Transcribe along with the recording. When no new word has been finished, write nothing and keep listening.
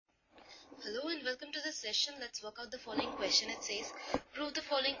Hello and welcome to the session. Let's work out the following question. It says, prove the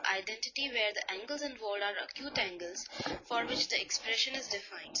following identity where the angles involved are acute angles for which the expression is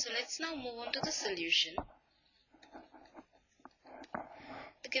defined. So let's now move on to the solution.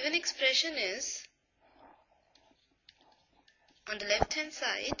 The given expression is, on the left hand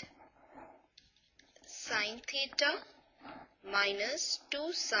side, sine theta minus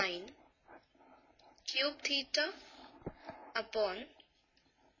 2 sine cube theta upon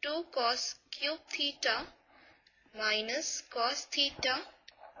 2 cos cube theta minus cos theta.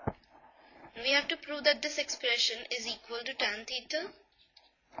 We have to prove that this expression is equal to tan theta.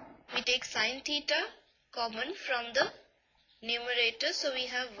 We take sine theta common from the numerator, so we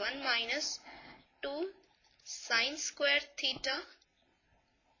have 1 minus 2 sine square theta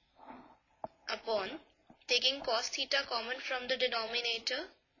upon taking cos theta common from the denominator.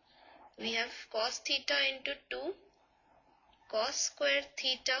 We have cos theta into 2 cos square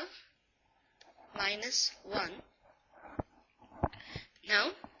theta minus 1.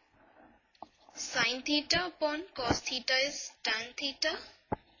 Now, sin theta upon cos theta is tan theta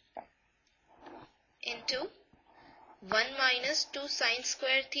into 1 minus 2 sin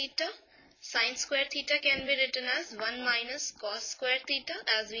square theta. Sin square theta can be written as 1 minus cos square theta,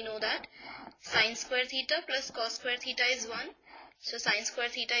 as we know that sin square theta plus cos square theta is 1. So, sin square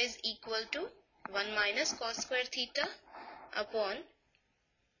theta is equal to 1 minus cos square theta upon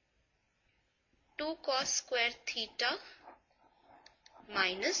 2 cos square theta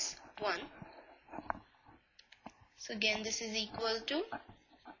minus 1. So again this is equal to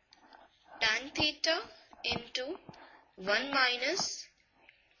tan theta into 1 minus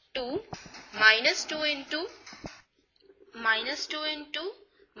 2 into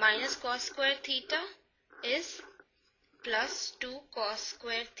minus cos square theta is plus 2 cos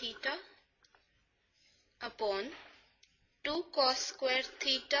square theta upon 2 cos square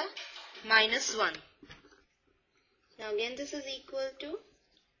theta minus 1. Now again this is equal to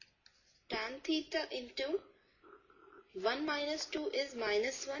tan theta into 1 minus 2 is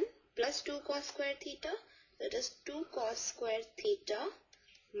minus 1 plus 2 cos square theta, that is 2 cos square theta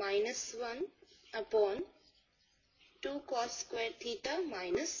minus 1 upon 2 cos square theta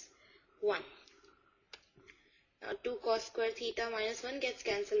minus 1. Now 2 cos square theta minus 1 gets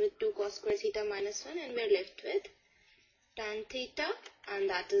cancelled with 2 cos square theta minus 1 and we are left with tan theta, and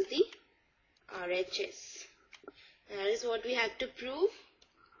that is the RHS. That is what we had to prove,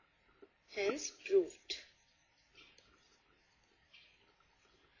 hence proved.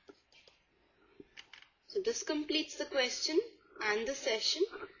 So this completes the question and the session.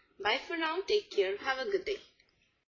 Bye for now. Take care. Have a good day.